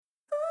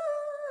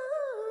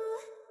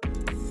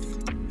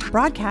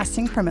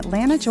broadcasting from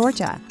Atlanta,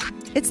 Georgia.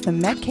 It's the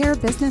Medcare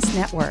Business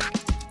Network,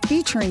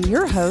 featuring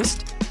your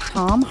host,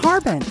 Tom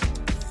Harbin.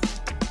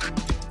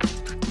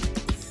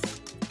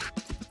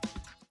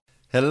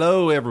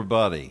 Hello,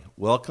 everybody.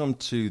 Welcome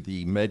to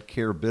the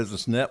Medcare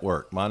Business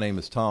Network. My name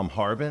is Tom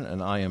Harbin,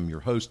 and I am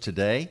your host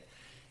today.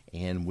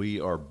 And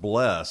we are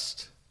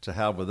blessed to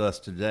have with us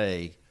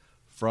today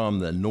from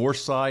the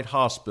Northside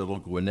Hospital,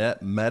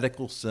 Gwinnett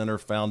Medical Center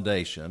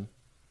Foundation,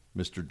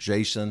 Mr.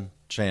 Jason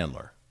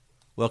Chandler.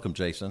 Welcome,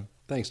 Jason.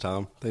 Thanks,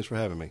 Tom. Thanks for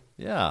having me.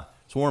 Yeah,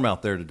 it's warm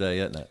out there today,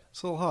 isn't it?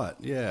 It's a little hot,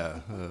 yeah.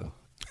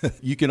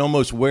 You can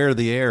almost wear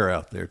the air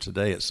out there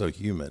today. It's so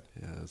humid.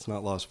 Yeah, it's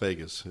not Las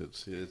Vegas.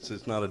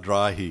 It's not a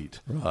dry heat.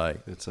 Right.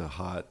 It's a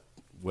hot,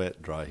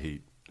 wet, dry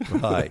heat.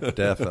 Right,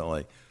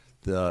 definitely.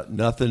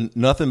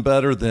 Nothing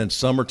better than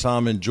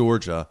summertime in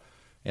Georgia.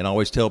 And I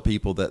always tell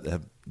people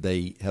that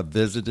they have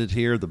visited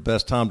here, the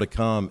best time to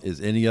come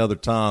is any other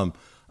time,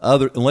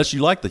 unless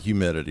you like the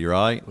humidity,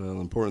 right? Well,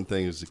 the important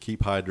thing is to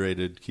keep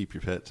hydrated, keep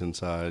your pets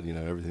inside,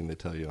 everything they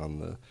tell you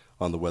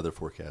on the weather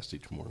forecast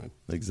each morning.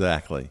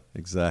 Exactly.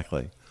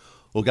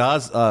 Well,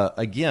 guys,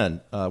 again,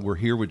 we're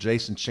here with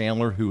Jason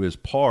Chandler, who is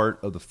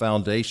part of the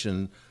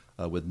foundation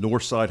with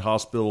Northside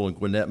Hospital and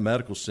Gwinnett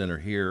Medical Center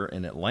here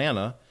in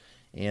Atlanta.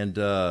 And,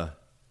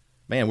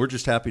 man, we're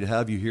just happy to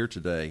have you here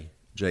today,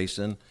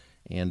 Jason,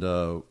 and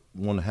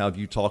want to have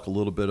you talk a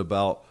little bit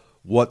about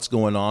what's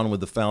going on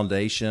with the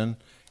foundation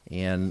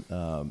and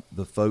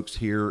the folks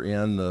here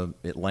in the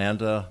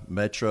Atlanta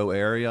metro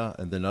area,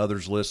 and then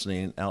others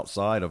listening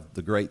outside of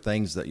the great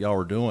things that y'all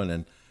are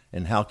doing,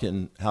 and how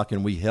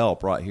can we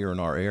help right here in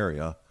our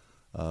area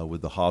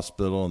with the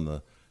hospital and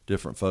the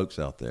different folks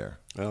out there.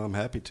 Well, I'm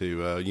happy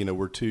to.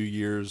 We're 2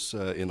 years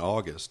in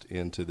August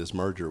into this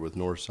merger with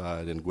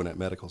Northside and Gwinnett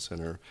Medical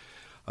Center.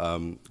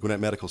 Gwinnett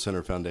Medical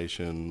Center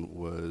Foundation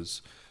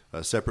was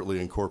separately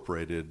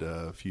incorporated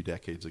a few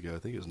decades ago. I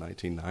think it was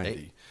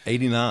 1990.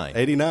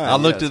 89. I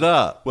looked it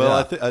up.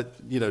 Well,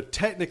 yeah.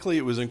 Technically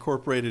it was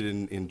incorporated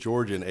in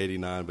Georgia in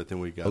 89, but then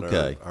we got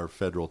our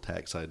federal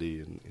tax ID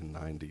in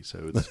 90.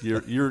 So it's, you're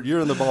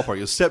in the ballpark.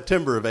 It's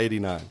September of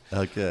 89.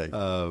 Okay.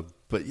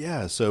 But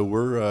yeah, so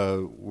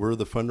we're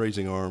the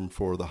fundraising arm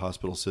for the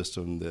hospital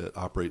system that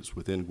operates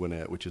within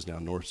Gwinnett, which is now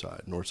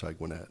Northside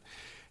Gwinnett.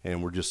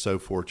 And we're just so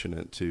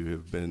fortunate to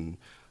have been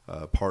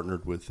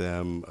partnered with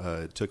them.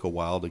 It took a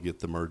while to get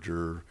the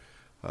merger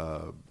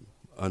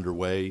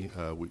underway.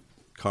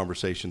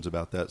 Conversations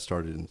about that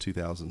started in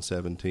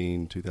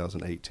 2017,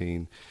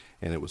 2018,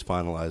 and it was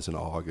finalized in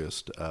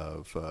August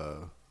of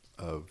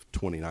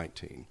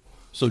 2019.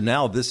 So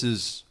now this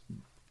is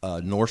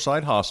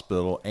Northside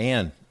Hospital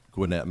and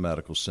Gwinnett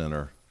Medical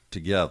Center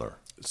together.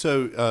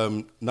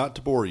 So not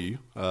to bore you,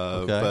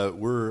 Okay. but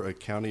we're a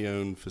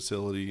county-owned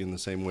facility in the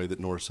same way that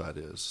Northside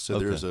is. So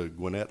Okay. There's a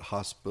Gwinnett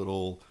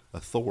Hospital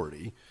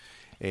Authority,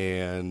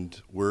 and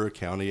we're a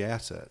county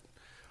asset.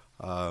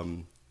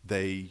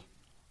 They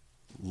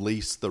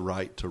lease the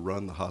right to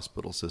run the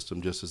hospital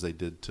system just as they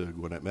did to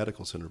Gwinnett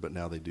Medical Center, but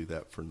now they do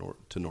that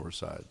to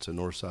Northside. So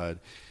Northside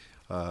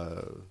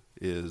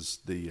is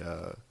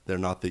they're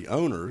not the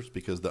owners,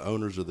 because the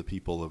owners are the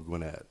people of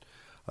Gwinnett.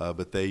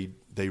 But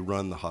they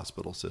run the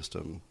hospital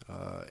system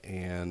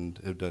and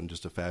have done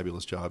just a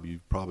fabulous job.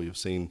 You probably have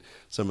seen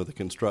some of the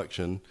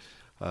construction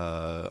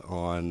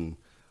on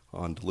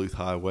Duluth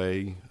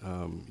Highway.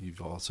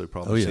 You've also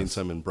probably seen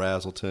some in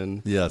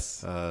Brazelton.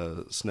 Yes.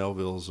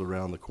 Snellville's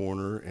around the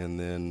corner, and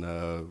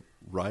then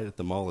right at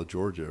the Mall of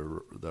Georgia,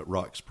 that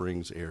Rock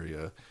Springs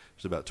area,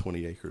 there's about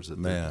 20 acres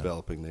that they're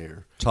developing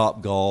there.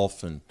 Top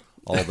Golf and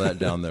all that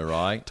down there,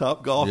 right?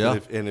 Top Golf, yeah.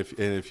 and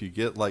if you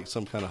get like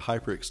some kind of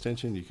hyper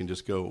extension, you can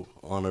just go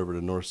on over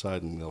to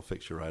Northside and they'll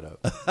fix you right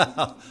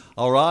up.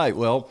 All right.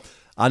 Well,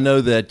 I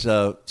know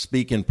that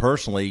speaking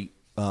personally,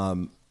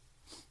 our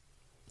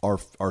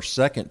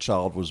second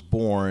child was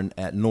born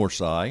at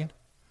Northside,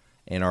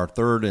 and our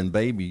third and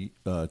baby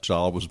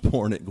child was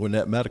born at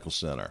Gwinnett Medical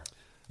Center.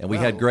 And we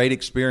had great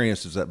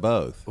experiences at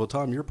both. Well,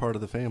 Tom, you're part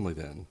of the family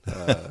then,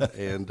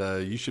 and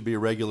you should be a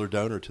regular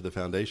donor to the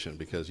foundation,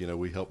 because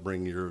we help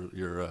bring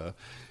your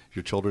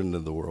children into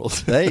the world.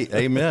 Hey,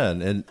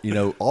 amen. And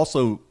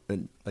also,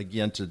 and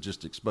again, to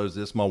just expose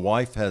this, my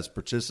wife has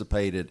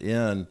participated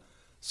in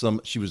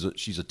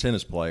she's a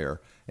tennis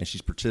player, and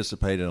she's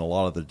participated in a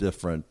lot of the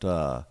different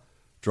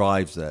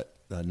drives that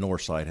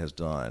Northside has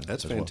done.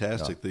 That's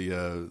fantastic.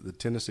 Well. The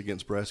Tennis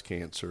Against Breast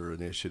Cancer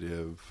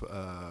initiative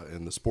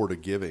and the Sport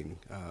of Giving,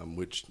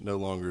 which no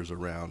longer is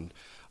around,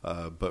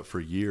 but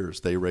for years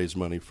they raised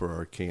money for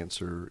our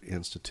Cancer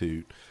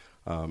Institute.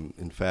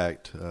 In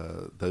fact,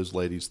 those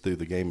ladies, through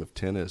the game of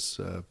tennis,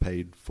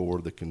 paid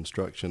for the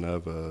construction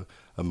of a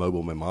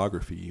mobile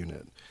mammography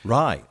unit.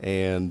 Right.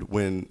 And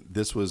when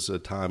this was a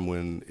time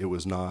when it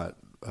was not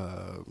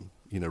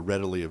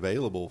readily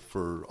available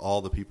for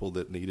all the people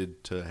that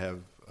needed to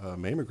have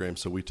mammograms,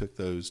 so we took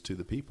those to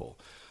the people.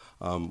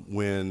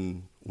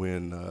 When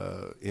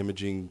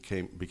imaging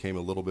became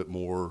a little bit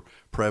more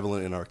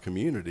prevalent in our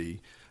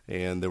community,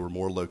 and there were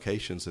more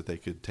locations that they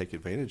could take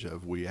advantage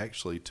of, we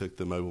actually took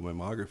the mobile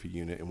mammography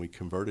unit and we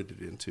converted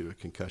it into a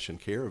concussion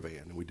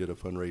caravan, and we did a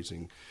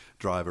fundraising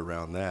drive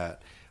around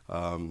that.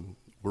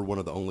 We're one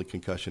of the only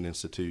concussion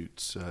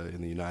institutes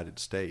in the United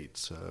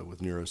States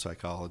with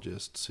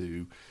neuropsychologists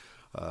who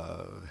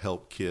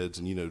help kids.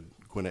 And,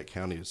 Gwinnett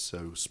County is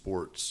so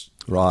sports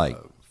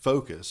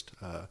focused.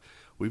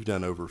 We've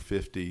done over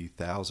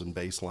 50,000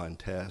 baseline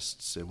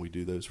tests, and we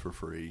do those for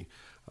free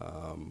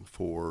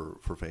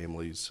for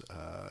families.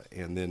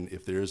 And then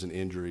if there is an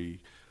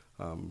injury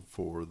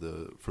for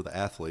the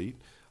athlete,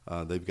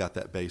 they've got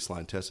that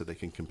baseline test that they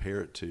can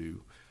compare it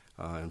to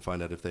and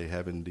find out if they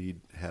have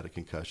indeed had a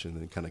concussion,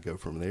 and kind of go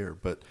from there.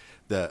 But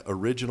the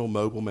original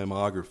mobile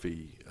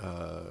mammography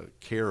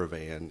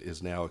caravan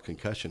is now a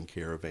concussion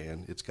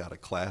caravan. It's got a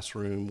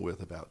classroom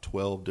with about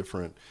 12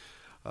 different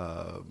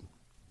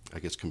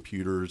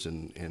computers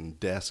and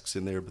desks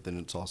in there, but then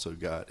it's also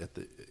got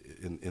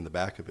in the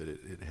back of it,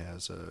 it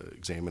has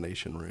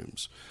examination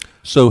rooms.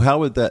 So how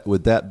would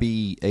that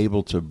be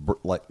able to,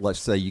 let's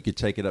say you could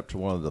take it up to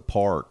one of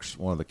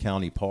the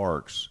county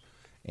parks,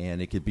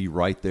 and it could be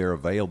right there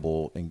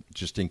available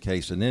just in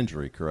case an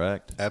injury,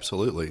 correct?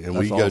 Absolutely. And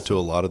we go to a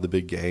lot of the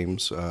big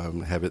games,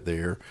 have it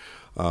there.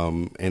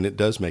 And it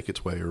does make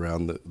its way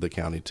around the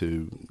county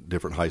to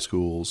different high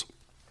schools,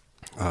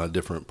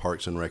 different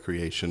parks and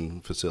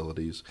recreation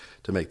facilities,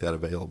 to make that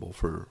available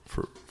for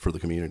the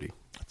community.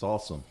 That's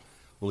awesome.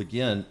 Well,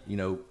 again,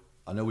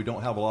 I know we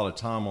don't have a lot of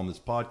time on this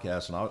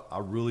podcast, and I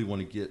really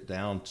want to get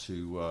down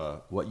to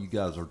what you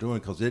guys are doing,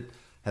 because it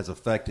has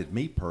affected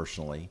me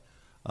personally.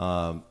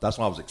 That's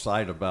why I was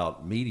excited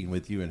about meeting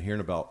with you and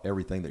hearing about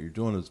everything that you're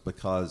doing, is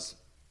because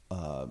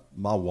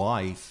my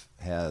wife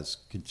has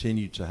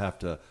continued to have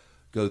to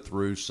go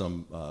through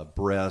some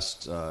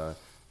breast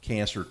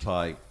cancer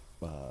type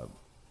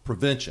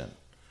prevention,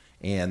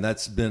 and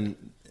that's been,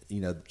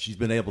 she's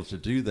been able to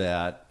do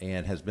that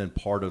and has been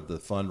part of the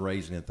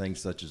fundraising and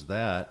things such as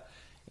that.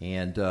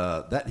 And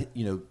that,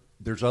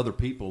 there's other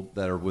people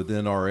that are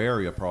within our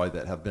area probably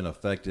that have been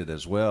affected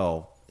as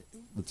well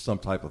with some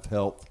type of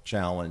health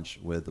challenge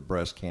with the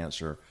breast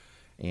cancer.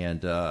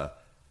 And,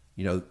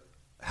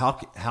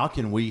 how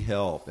can we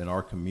help in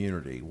our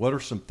community? What are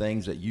some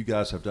things that you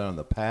guys have done in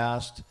the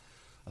past?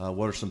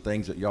 What are some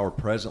things that y'all are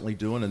presently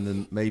doing? And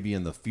then maybe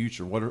in the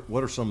future,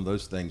 what are some of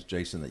those things,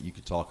 Jason, that you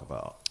could talk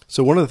about?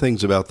 So one of the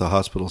things about the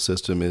hospital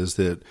system is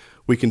that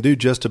we can do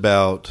just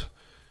about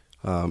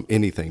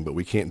anything, but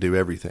we can't do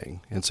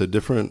everything. And so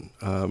different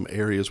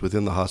areas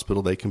within the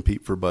hospital, they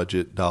compete for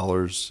budget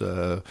dollars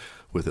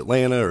with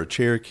Atlanta or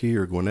Cherokee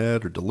or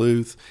Gwinnett or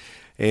Duluth.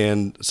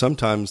 And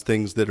sometimes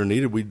things that are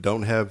needed, we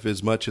don't have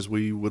as much as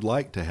we would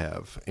like to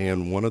have.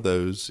 And one of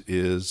those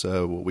is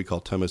what we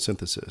call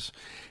tomosynthesis.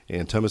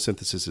 And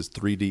tomosynthesis is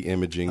 3D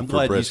imaging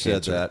for breast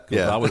cancer. I'm glad you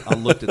said that, because I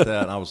looked at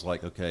that and I was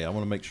like, okay, I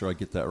want to make sure I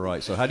get that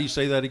right. So how do you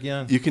say that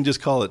again? You can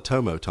just call it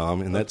Tomo,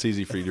 Tom, and that's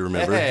easy for you to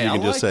remember. Hey, you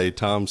can just say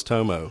Tom's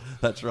Tomo.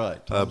 That's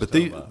right. But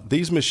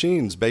these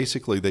machines,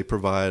 basically, they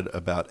provide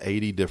about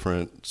 80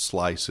 different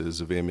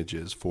slices of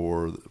images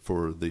for the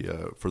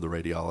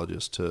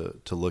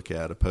radiologist to look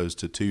at, opposed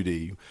to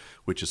 2D,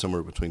 which is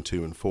somewhere between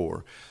 2 and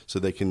 4. So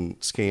they can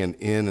scan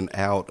in and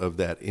out of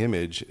that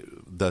image,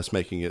 thus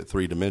making it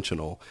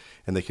three-dimensional,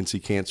 and they can see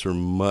cancer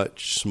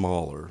much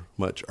smaller,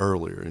 much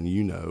earlier. And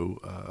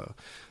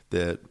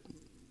that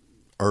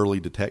early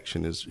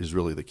detection is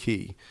really the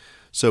key.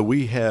 So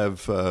we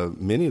have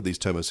many of these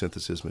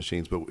tomosynthesis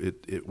machines, but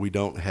we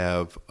don't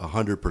have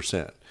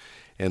 100%.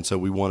 And so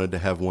we wanted to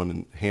have one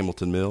in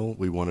Hamilton Mill,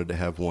 we wanted to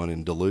have one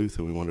in Duluth,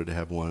 and we wanted to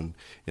have one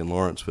in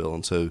Lawrenceville.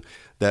 And so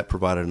that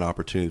provided an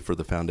opportunity for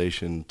the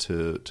foundation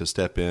to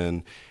step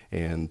in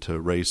and to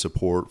raise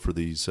support for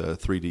these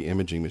 3D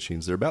imaging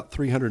machines. They're about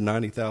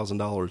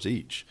 $390,000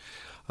 each.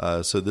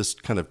 So this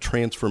kind of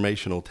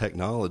transformational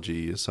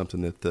technology is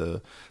something that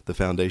the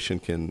foundation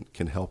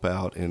can help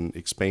out and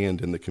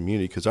expand in the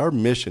community, because our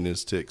mission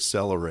is to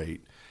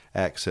accelerate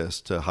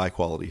access to high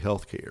quality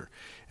health care.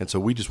 And so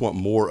we just want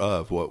more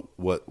of what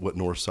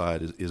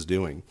Northside is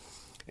doing.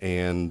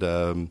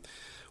 And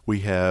we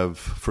have,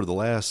 for the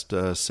last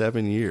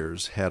 7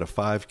 years, had a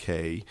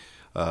 5K.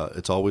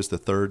 It's always the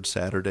third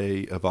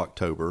Saturday of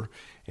October,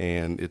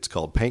 and it's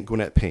called Paint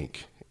Gwinnett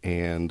Pink.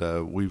 And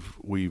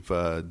we've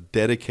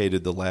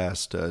dedicated the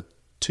last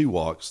 2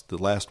 walks, the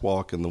last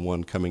walk and the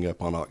one coming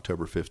up on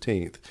October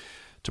 15th,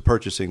 to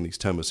purchasing these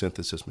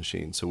tomosynthesis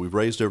machines. So we've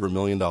raised over $1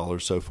 million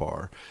so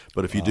far,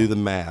 but if you do the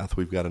math,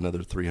 we've got another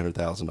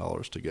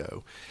 $300,000 to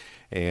go.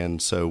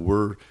 And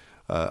so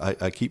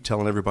I keep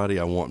telling everybody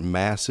I want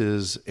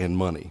masses and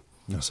money.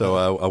 So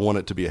I want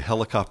it to be a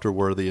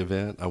helicopter-worthy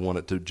event. I want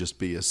it to just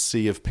be a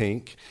sea of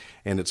pink,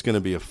 and it's going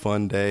to be a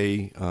fun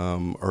day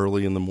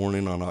early in the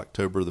morning on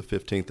October the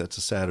 15th. That's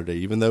a Saturday.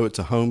 Even though it's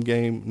a home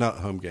game, not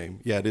home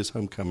game. Yeah, it is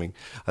homecoming.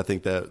 I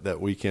think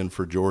that weekend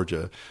for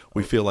Georgia,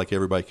 we feel like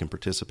everybody can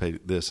participate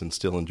in this and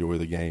still enjoy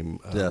the game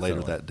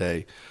later that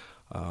day.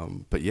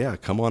 But yeah,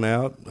 come on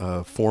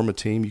out, form a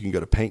team. You can go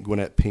to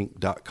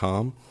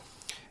paintgwinnettpink.com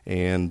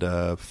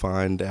and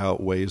find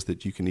out ways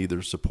that you can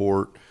either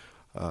support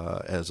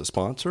as a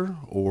sponsor,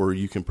 or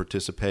you can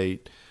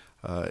participate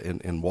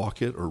and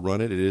walk it or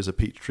run it. It is a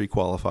Peachtree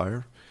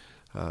qualifier.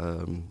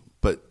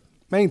 But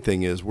main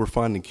thing is we're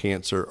finding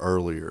cancer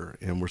earlier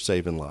and we're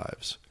saving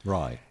lives.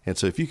 Right. And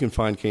so if you can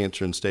find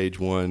cancer in stage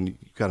 1,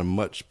 you've got a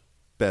much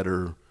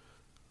better,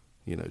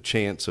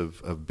 chance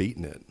of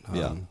beating it.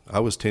 Yeah. I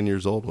was 10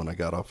 years old when I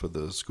got off of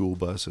the school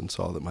bus and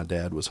saw that my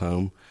dad was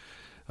home,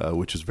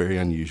 which is very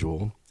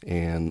unusual.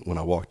 And when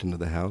I walked into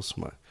the house,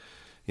 my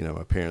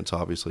parents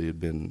obviously had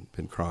been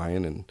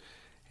crying,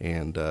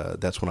 and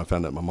that's when I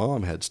found out my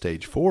mom had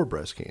stage 4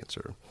 breast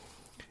cancer.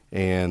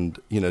 And,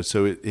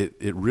 so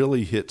it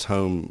really hits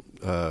home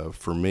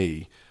for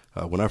me.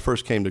 When I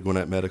first came to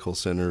Gwinnett Medical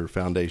Center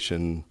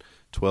Foundation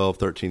 12,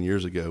 13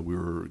 years ago, we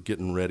were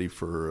getting ready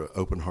for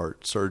open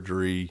heart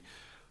surgery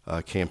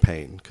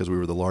campaign because we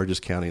were the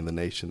largest county in the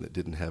nation that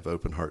didn't have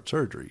open heart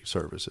surgery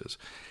services.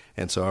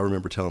 And so I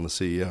remember telling the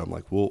CEO, I'm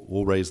like,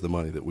 we'll raise the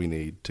money that we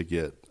need to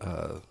get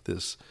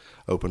this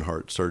open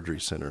heart surgery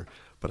center.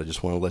 But I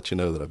just want to let you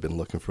know that I've been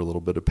looking for a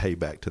little bit of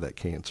payback to that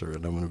cancer,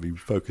 and I'm going to be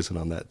focusing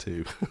on that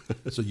too.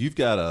 So you've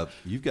got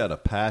a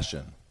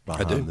passion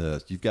behind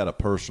this. You've got a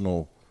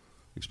personal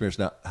experience.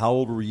 Now, how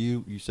old were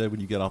you? You said when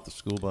you got off the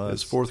school bus?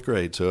 It's 4th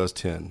grade, so I was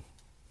 10.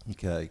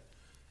 Okay.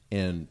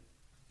 And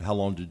how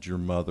long did your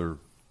mother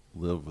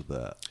live with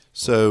that?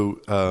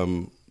 So,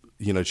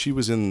 she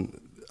was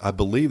I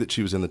believe that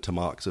she was in the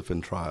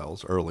tamoxifen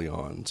trials early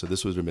on. So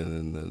this would have been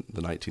in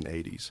the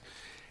 1980s.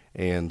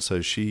 And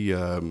so she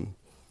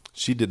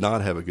did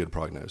not have a good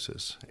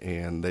prognosis,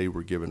 and they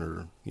were giving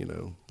her,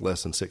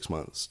 less than 6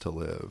 months to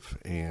live.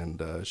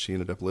 And she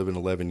ended up living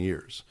 11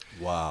 years.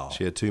 Wow.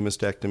 She had 2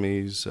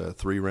 mastectomies,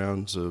 3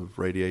 rounds of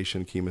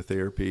radiation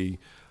chemotherapy.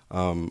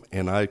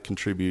 And I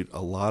contribute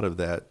a lot of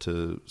that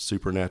to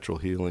supernatural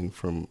healing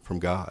from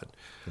God.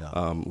 Yeah.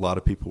 A lot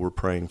of people were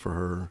praying for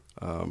her,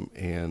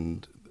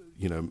 and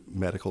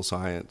medical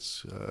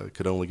science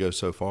could only go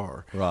so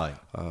far. Right.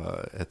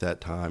 At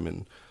that time,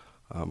 and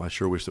I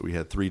sure wish that we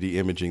had 3D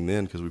imaging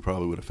then, because we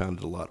probably would have found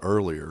it a lot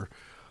earlier.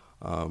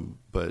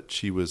 But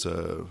she was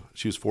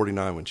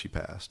 49 when she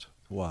passed.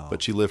 Wow.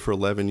 But she lived for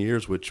 11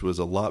 years, which was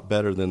a lot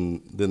better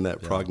than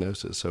that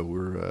prognosis. So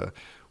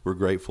we're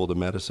grateful to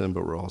medicine,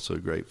 but we're also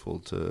grateful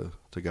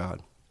to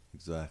God.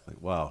 Exactly.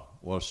 Wow.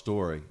 What a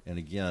story. And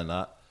again,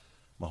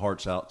 my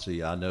heart's out to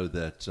you. I know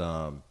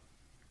that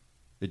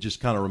it just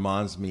kind of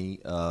reminds me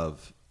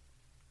of,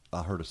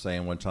 I heard a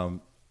saying one time,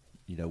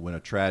 when a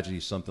tragedy,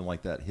 something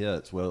like that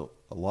hits, well,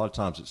 a lot of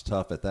times it's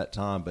tough at that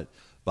time, but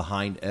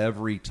behind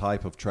every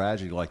type of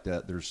tragedy like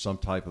that, there's some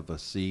type of a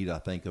seed, I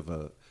think, of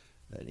an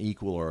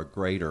equal or a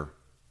greater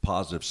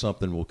positive.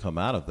 Something will come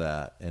out of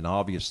that. And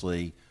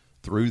obviously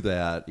through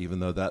that, even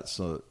though that's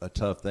a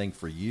tough thing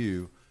for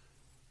you,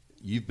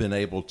 you've been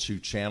able to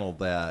channel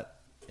that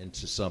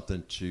into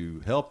something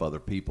to help other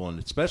people.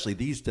 And especially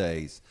these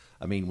days,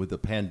 I mean, with the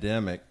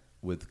pandemic,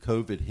 with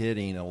COVID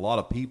hitting, a lot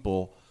of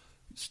people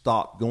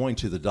stopped going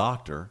to the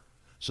doctor.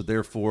 So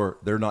therefore,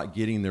 they're not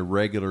getting their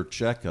regular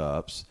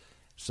checkups.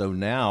 So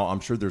now I'm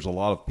sure there's a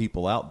lot of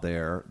people out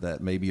there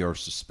that maybe are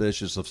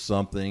suspicious of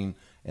something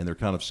and they're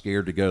kind of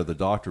scared to go to the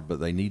doctor, but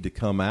they need to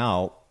come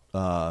out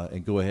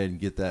and go ahead and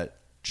get that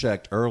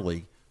checked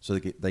early so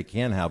they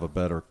can have a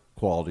better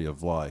quality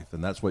of life.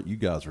 And that's what you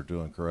guys are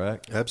doing,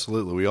 correct?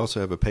 Absolutely. We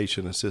also have a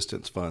patient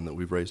assistance fund that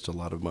we've raised a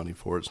lot of money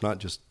for. It's not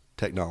just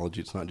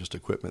technology. It's not just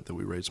equipment that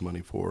we raise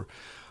money for,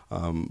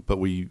 but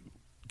we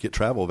get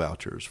travel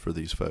vouchers for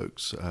these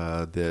folks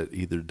that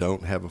either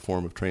don't have a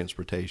form of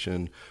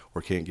transportation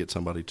or can't get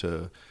somebody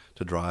to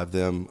drive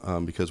them,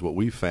 because what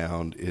we've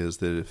found is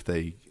that if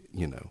they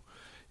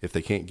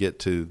can't get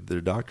to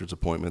their doctor's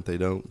appointment, they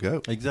don't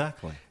go.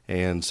 Exactly.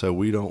 And so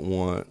we don't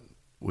want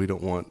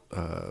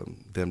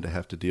them to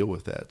have to deal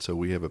with that. So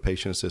we have a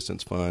patient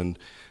assistance fund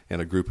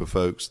and a group of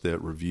folks that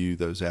review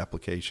those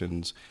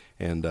applications,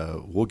 and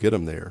we'll get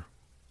them there.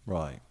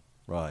 Right.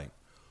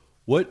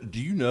 What do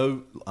you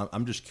know?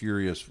 I'm just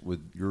curious with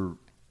your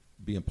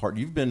being part.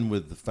 You've been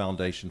with the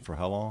foundation for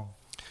how long?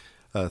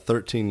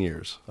 13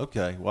 years.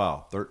 Okay.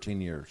 Wow. 13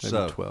 years. Maybe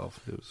so 12.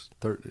 It was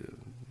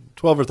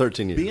 12 or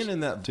 13 years. Being in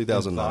that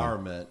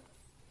environment,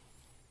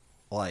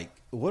 like,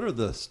 what are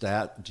the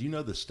stats? Do you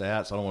know the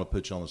stats? I don't want to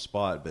put you on the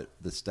spot, but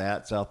the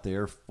stats out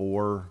there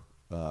for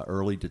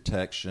early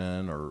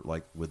detection, or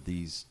like with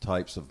these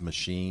types of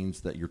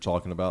machines that you're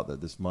talking about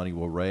that this money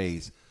will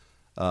raise,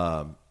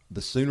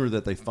 the sooner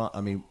that they find,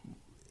 I mean,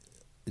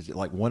 is it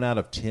like 1 out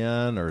of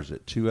 10 or is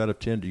it 2 out of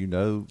 10? Do you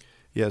know?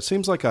 Yeah, it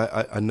seems like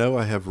I know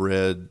I have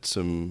read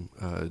some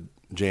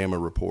JAMA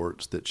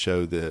reports that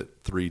show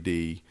that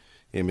 3D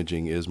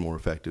imaging is more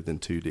effective than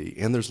 2D,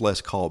 and there's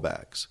less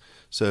callbacks.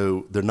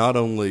 So they're not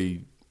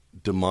only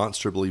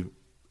demonstrably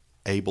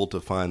able to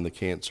find the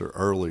cancer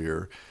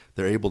earlier,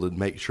 they're able to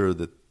make sure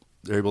that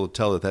they're able to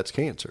tell that that's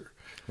cancer.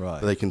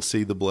 Right. They can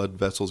see the blood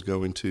vessels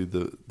going to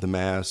the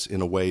mass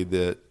in a way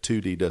that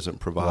 2D doesn't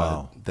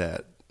provide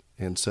that.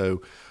 And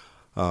so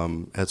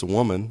as a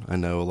woman, I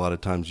know a lot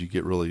of times you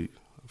get really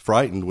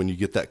frightened when you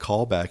get that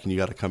call back and you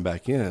got to come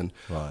back in.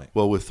 Right.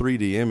 Well, with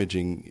 3D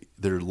imaging,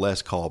 there are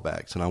less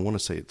callbacks, and I want to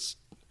say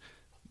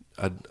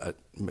I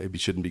maybe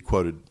shouldn't be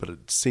quoted, but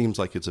it seems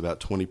like it's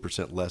about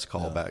 20% less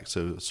callbacks.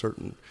 So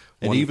certain.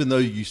 And even though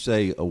you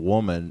say a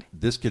woman,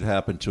 this could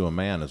happen to a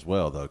man as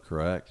well, though,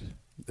 correct?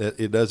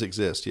 It does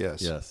exist,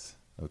 yes. Yes.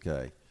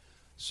 Okay.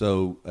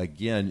 So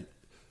again,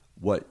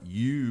 what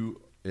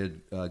you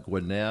at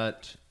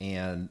Gwinnett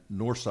and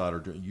Northside are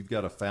doing, you've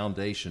got a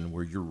foundation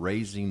where you're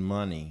raising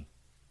money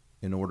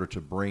in order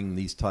to bring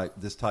this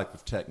type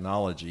of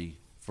technology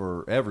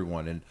for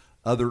everyone, and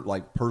other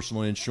like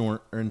personal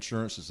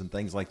insurances and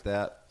things like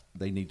that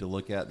they need to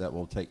look at that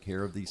will take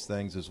care of these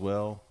things as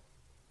well.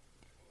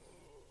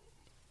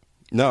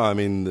 No, I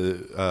mean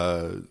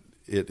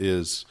it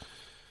is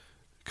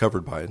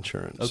covered by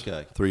insurance.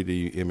 Okay.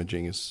 3D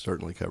imaging is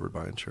certainly covered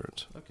by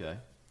insurance. Okay.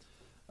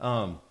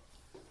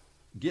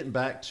 Getting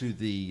back to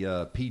the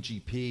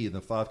PGP and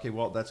the 5K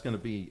walk, that's going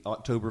to be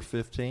October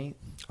 15th?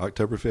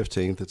 October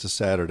 15th. It's a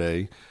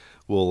Saturday.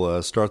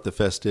 We'll start the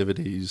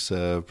festivities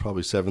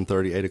probably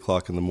 7:30, 8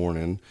 o'clock in the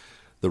morning.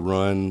 The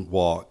run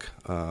walk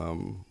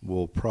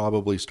will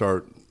probably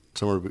start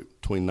somewhere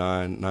between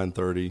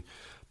 9:30,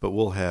 but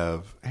we'll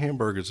have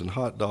hamburgers and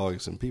hot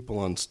dogs and people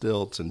on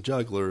stilts and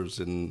jugglers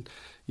and,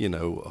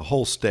 a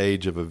whole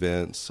stage of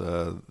events.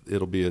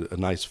 It'll be a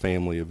nice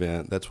family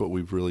event. That's what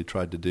we've really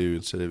tried to do.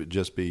 Instead of it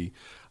just be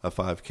a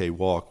 5K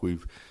walk,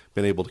 we've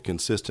been able to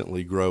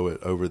consistently grow it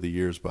over the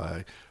years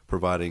by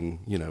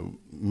providing,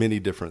 many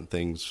different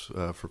things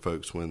for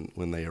folks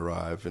when they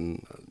arrive.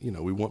 And,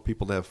 we want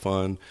people to have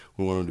fun.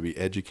 We want them to be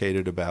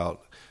educated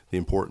about the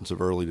importance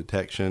of early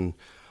detection.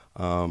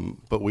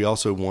 But we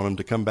also want them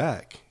to come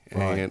back.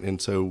 Right.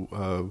 And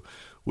so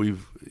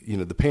we've,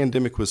 the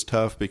pandemic was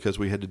tough because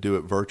we had to do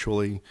it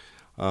virtually.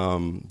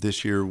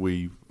 This year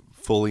we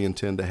fully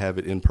intend to have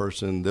it in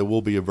person. There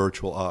will be a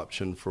virtual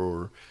option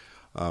for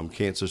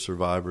cancer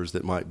survivors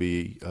that might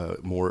be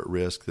more at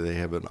risk. They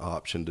have an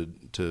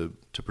option to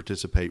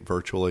participate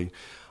virtually.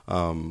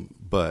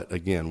 But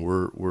again,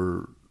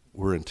 we're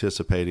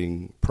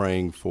anticipating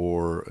praying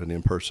for an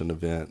in-person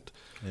event.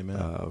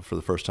 Amen. For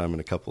the first time in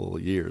a couple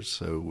of years.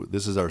 So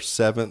this is our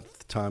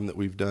 7th time that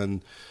we've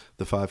done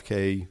the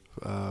 5K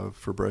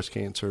for breast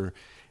cancer,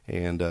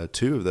 and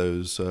 2 of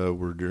those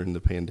were during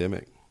the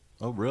pandemic.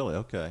 Oh, really?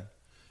 Okay.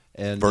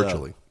 And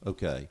virtually.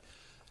 Okay.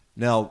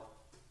 Now,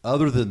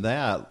 other than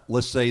that,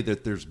 let's say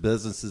that there's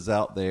businesses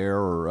out there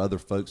or other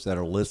folks that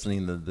are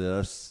listening to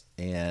this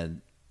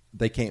and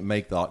they can't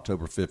make the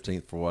October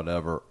 15th for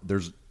whatever.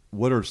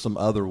 What are some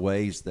other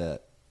ways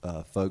that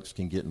folks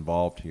can get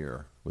involved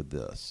here with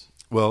this?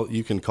 Well,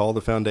 you can call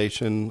the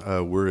foundation.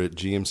 We're at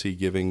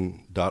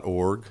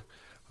gmcgiving.org.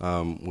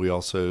 We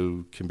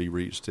also can be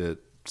reached at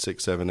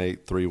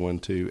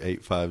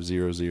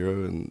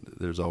 678-312-8500, and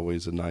there's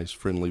always a nice,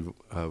 friendly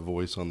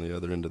voice on the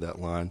other end of that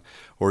line.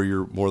 Or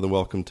you're more than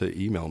welcome to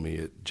email me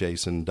at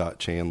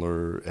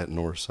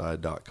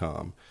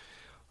jason.chandler@northside.com.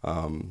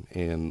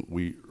 And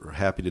we are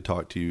happy to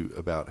talk to you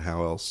about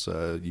how else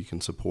you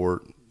can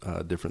support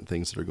different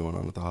things that are going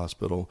on at the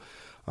hospital.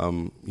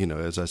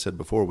 As I said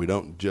before, we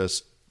don't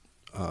just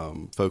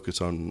focus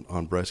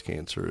on breast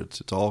cancer.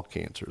 It's all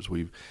cancers.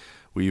 We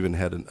even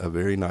had a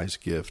very nice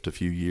gift a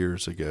few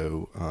years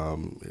ago.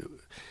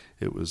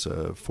 It was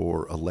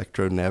for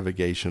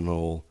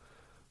electronavigational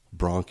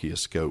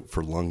bronchoscope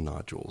for lung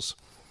nodules.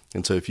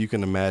 And so if you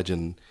can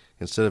imagine,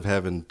 instead of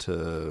having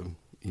to,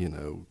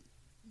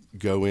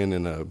 go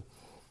in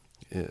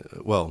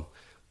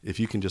if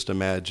you can just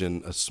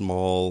imagine a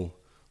small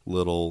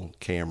little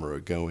camera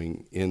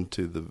going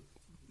into the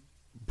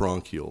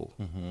bronchial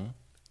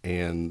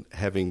and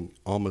having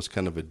almost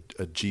kind of a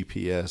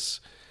GPS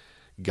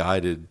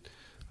guided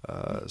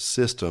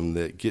system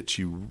that gets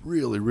you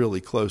really,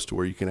 really close to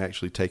where you can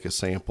actually take a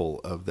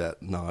sample of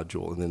that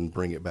nodule and then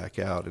bring it back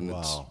out. And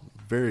It's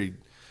very,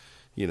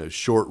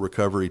 short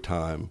recovery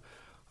time,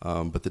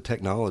 but the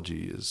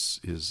technology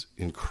is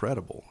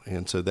incredible.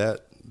 And so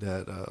that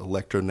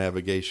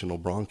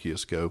electronavigational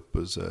bronchoscope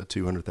was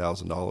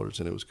 $200,000,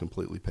 and it was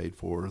completely paid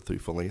for through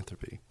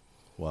philanthropy.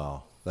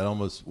 Wow. That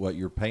almost, what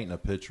you're painting a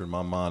picture in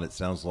my mind, it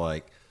sounds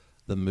like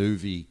the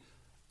movie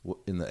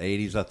in the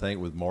 80s, I think,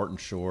 with Martin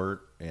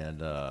Short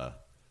and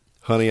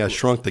Honey, I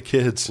Shrunk the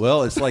Kids.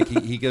 Well, it's like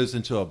he goes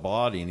into a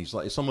body and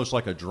it's almost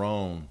like a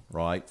drone,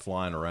 right,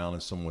 flying around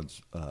in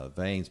someone's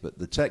veins. But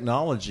the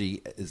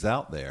technology is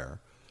out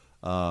there,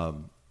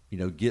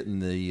 getting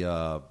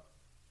the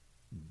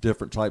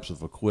different types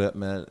of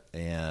equipment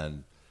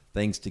and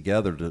things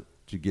together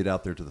to get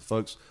out there to the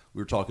folks.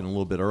 We were talking a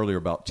little bit earlier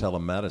about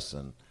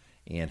telemedicine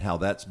and how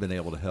that's been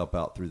able to help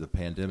out through the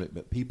pandemic.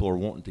 But people are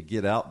wanting to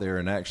get out there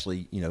and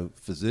actually,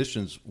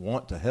 physicians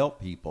want to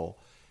help people.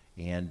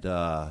 And,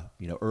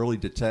 early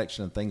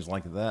detection and things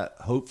like that,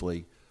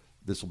 hopefully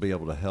this will be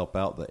able to help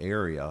out the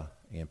area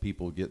and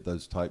people get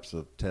those types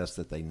of tests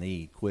that they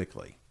need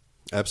quickly.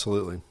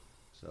 Absolutely.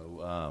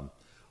 So,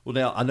 well,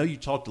 now I know you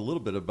talked a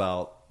little bit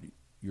about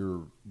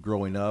your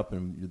growing up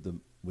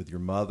and with your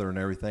mother and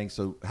everything.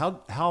 So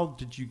how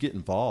did you get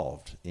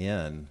involved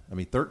in? I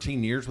mean,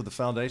 13 years with the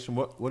foundation.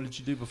 What did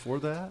you do before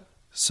that?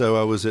 So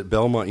I was at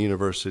Belmont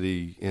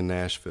University in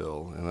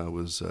Nashville, and I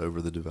was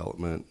over the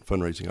development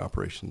fundraising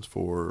operations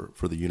for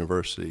the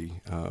university.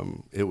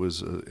 It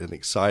was an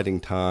exciting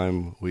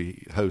time.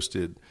 We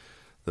hosted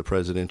the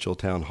presidential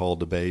town hall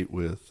debate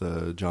with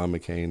John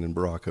McCain and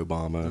Barack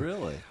Obama.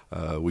 Really?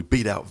 We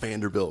beat out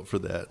Vanderbilt for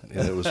that,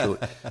 and it was really,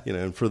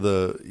 and for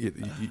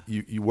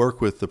you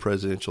work with the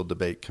Presidential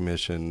Debate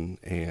Commission,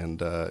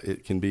 and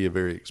it can be a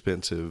very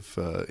expensive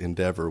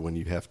endeavor when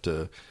you have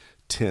to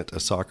tent a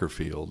soccer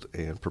field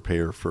and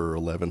prepare for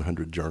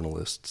 1,100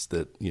 journalists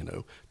that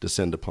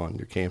descend upon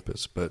your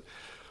campus. But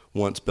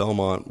once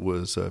Belmont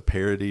was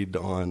parodied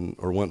on,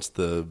 or once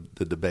the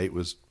debate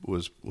was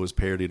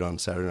parodied on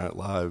Saturday Night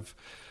Live,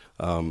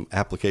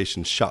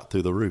 applications shot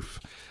through the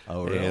roof.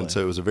 Oh, really? And so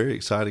it was a very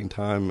exciting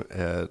time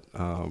at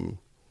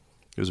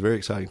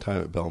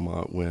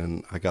Belmont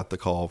when I got the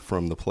call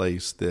from the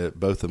place that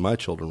both of my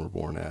children were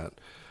born at,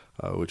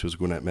 which was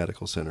Gwinnett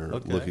Medical Center,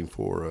 looking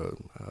for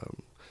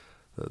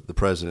the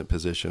president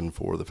position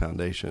for the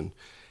foundation.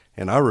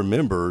 And I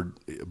remembered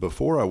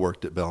before I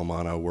worked at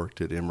Belmont, I worked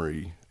at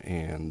Emory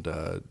and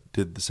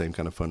did the same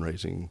kind of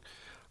fundraising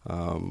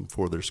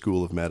for their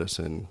School of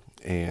Medicine.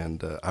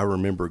 And I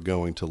remember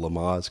going to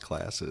Lamaze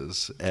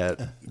classes at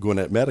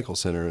Gwinnett Medical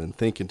Center and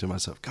thinking to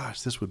myself,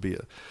 gosh, this would be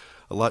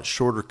a lot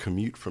shorter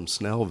commute from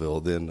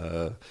Snellville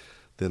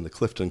than the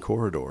Clifton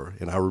Corridor.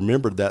 And I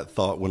remembered that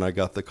thought when I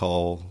got the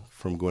call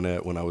from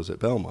Gwinnett when I was at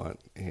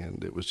Belmont,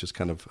 and it was just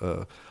kind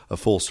of a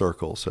full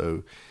circle.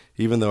 So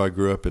even though I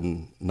grew up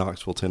in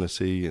Knoxville,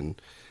 Tennessee,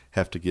 and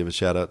have to give a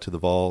shout out to the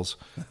Vols,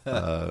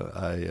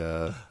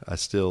 I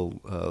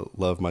still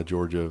love my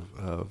Georgia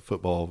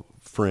football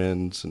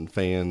friends and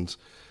fans.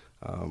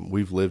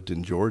 We've lived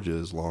in Georgia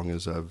as long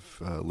as I've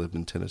lived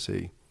in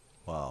Tennessee.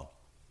 Wow.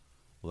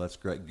 Well, that's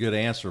great. Good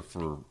answer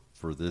for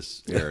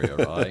this area,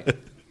 right?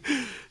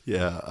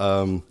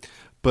 Yeah.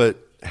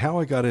 But how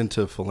I got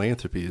into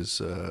philanthropy is,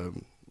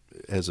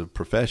 as a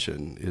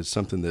profession, is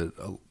something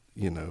that,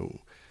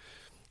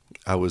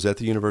 I was at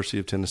the University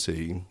of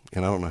Tennessee,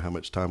 and I don't know how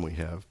much time we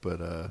have,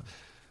 but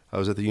I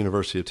was at the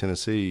University of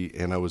Tennessee,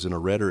 and I was in a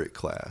rhetoric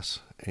class.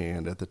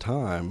 And at the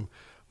time,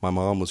 my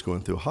mom was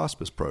going through a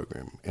hospice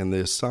program, and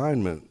the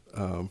assignment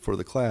for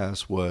the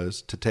class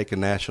was to take a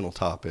national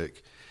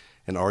topic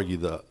and argue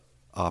the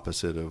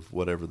opposite of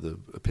whatever the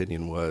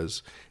opinion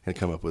was and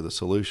come up with a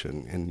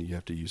solution. And you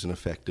have to use an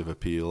effective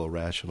appeal, a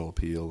rational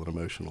appeal, an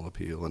emotional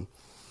appeal. And,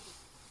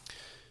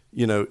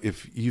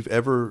 if you've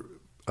ever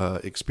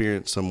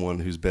experienced someone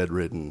who's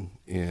bedridden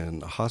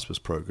in a hospice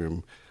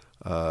program,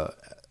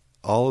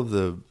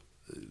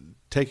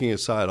 taking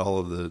aside all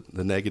of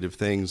the negative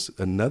things,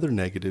 another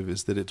negative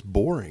is that it's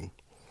boring.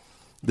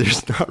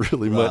 There's not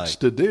really much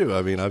to do.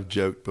 I mean, I've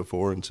joked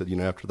before and said,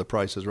 after The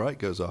Price is Right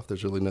goes off,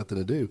 there's really nothing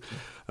to do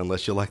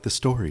unless you like the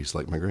stories,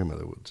 like my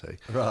grandmother would say.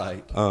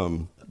 Right.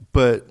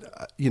 But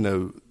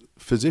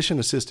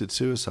physician-assisted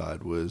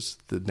suicide was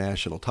the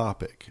national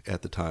topic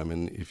at the time.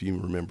 And if you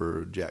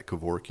remember, Jack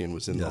Kevorkian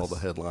was in all the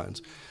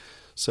headlines.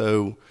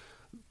 So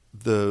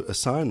the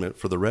assignment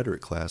for the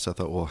rhetoric class, I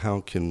thought, well,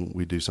 how can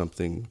we do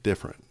something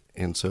different?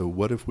 And so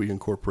what if we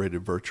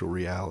incorporated virtual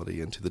reality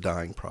into the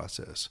dying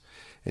process?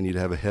 And you'd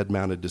have a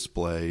head-mounted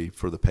display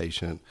for the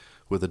patient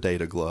with a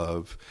data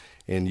glove,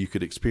 and you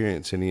could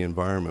experience any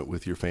environment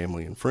with your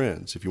family and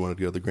friends. If you wanted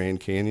to go to the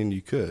Grand Canyon,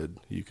 you could.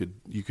 You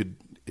could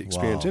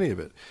experience any of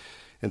it.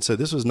 And so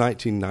this was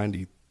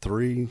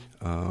 1993,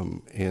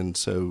 and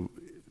so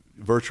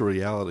virtual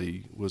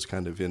reality was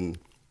kind of in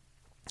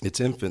its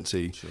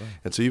infancy. Sure.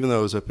 And so even though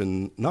I was up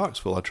in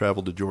Knoxville, I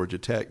traveled to Georgia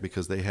Tech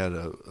because they had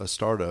a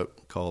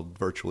startup called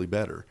Virtually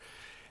Better.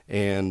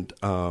 And,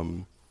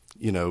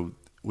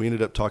 we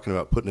ended up talking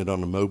about putting it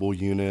on a mobile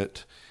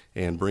unit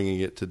and bringing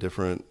it to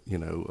different,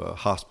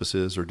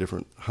 hospices or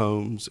different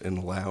homes and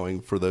allowing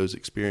for those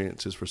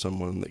experiences for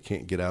someone that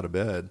can't get out of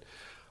bed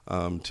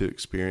to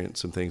experience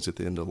some things at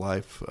the end of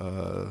life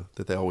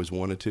that they always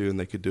wanted to, and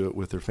they could do it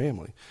with their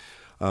family.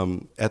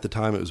 At the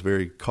time, it was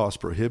very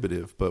cost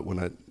prohibitive, but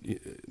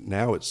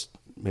now it's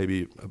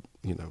maybe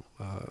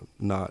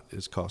not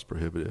as cost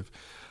prohibitive.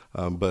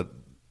 But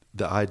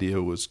the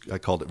idea was, I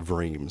called it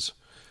VREAMS,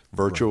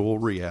 virtual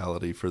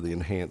reality for the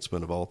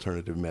enhancement of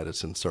alternative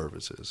medicine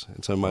services.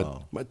 And so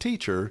my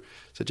teacher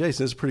said,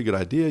 Jason, this is a pretty good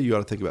idea. You ought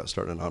to think about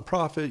starting a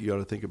nonprofit. You ought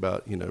to think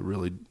about,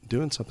 really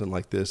doing something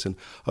like this. And,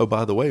 oh,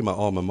 by the way, my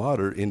alma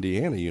mater,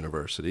 Indiana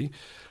University,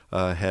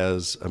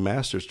 has a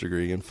master's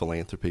degree in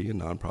philanthropy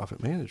and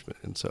nonprofit management.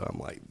 And so I'm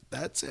like,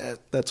 that's it.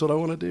 That's what I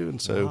want to do. And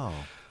so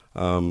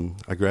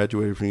I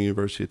graduated from the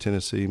University of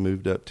Tennessee,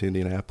 moved up to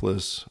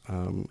Indianapolis,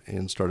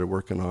 and started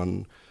working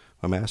on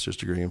my master's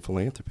degree in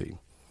philanthropy.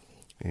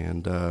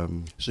 And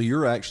so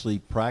you're actually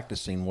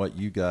practicing what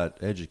you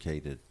got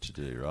educated to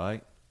do,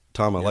 right?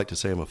 Tom, I like to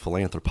say I'm a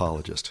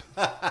philanthropologist.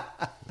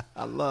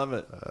 I love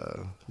it.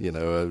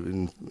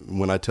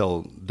 When I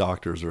tell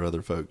doctors or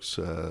other folks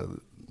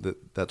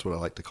that's what I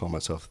like to call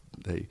myself,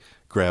 they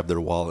grab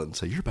their wallet and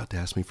say, "You're about to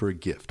ask me for a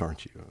gift,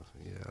 aren't you?"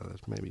 Yeah,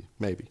 that's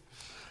maybe.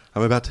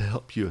 I'm about to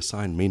help you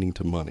assign meaning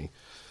to money.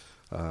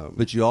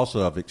 But you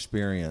also have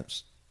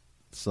experienced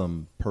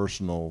some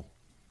personal.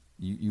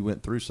 You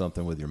went through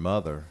something with your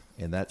mother,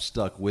 and that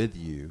stuck with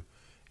you,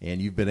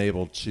 and you've been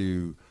able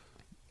to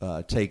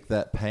take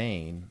that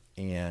pain,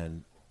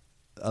 and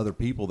other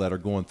people that are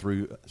going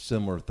through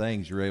similar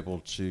things, you're able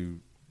to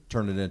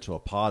turn it into a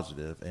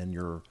positive. And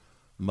your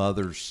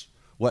mother's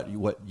what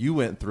you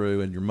went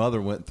through and your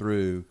mother went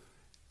through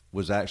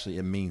was actually,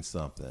 it means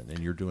something, and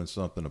you're doing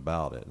something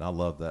about it. And I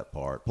love that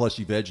part. Plus,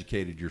 you've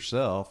educated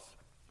yourself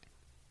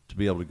to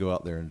be able to go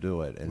out there and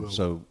do it. And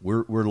so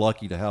we're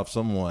lucky to have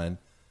someone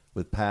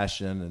with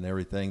passion and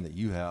everything that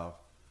you have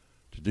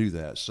to do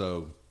that.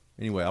 So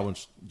anyway, I want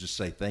to just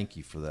say thank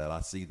you for that.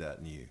 I see that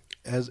in you.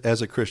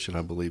 As a Christian,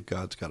 I believe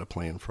God's got a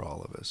plan for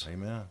all of us.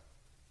 Amen.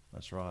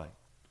 That's right.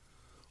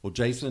 Well,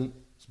 Jason,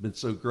 it's been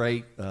so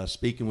great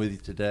speaking with you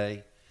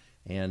today.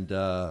 And,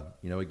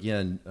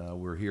 again,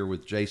 we're here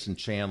with Jason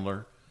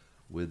Chandler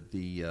with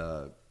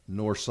the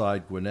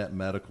Northside Gwinnett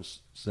Medical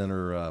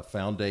Center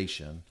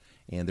Foundation.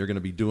 And they're going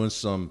to be doing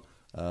some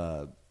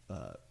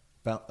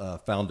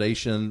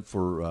foundation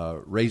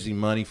for raising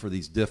money for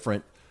these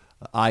different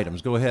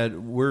items. Go ahead.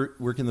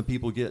 Where can the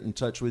people get in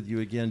touch with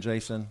you again,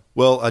 Jason?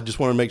 Well, I just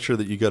want to make sure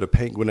that you go to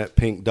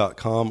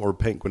paintgwinnettpink.com or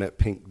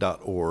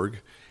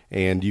paintgwinnettpink.org,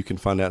 and you can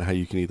find out how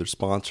you can either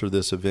sponsor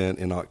this event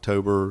in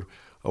October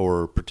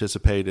or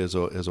participate as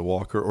a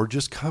walker, or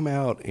just come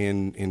out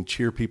and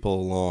cheer people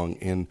along.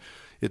 And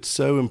it's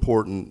so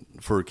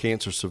important for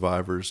cancer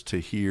survivors to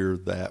hear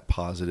that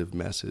positive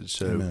message.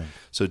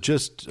 So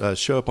just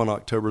show up on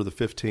October the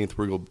 15th.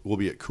 We'll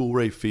be at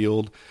Coolray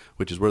Field,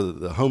 which is where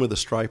the home of the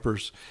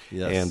Stripers.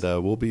 Yes.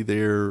 And we'll be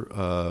there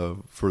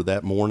for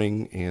that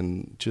morning.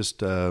 And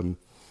just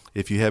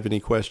if you have any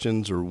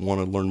questions or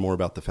want to learn more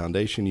about the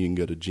foundation, you can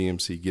go to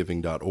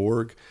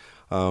gmcgiving.org.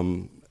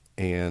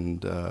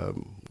 And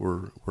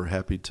we're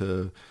happy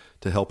to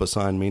help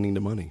assign meaning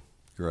to money.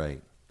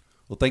 Great.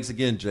 Well, thanks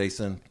again,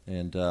 Jason,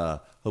 and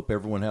hope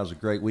everyone has a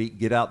great week.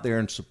 Get out there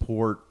and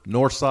support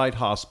Northside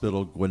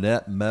Hospital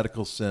Gwinnett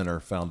Medical Center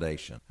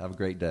Foundation. Have a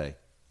great day.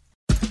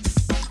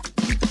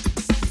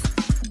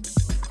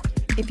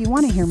 If you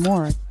want to hear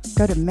more,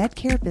 go to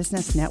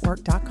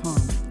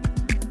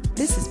medcarebusinessnetwork.com.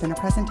 This has been a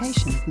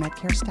presentation of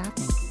Medcare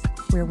Staffing,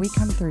 where we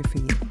come through for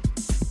you.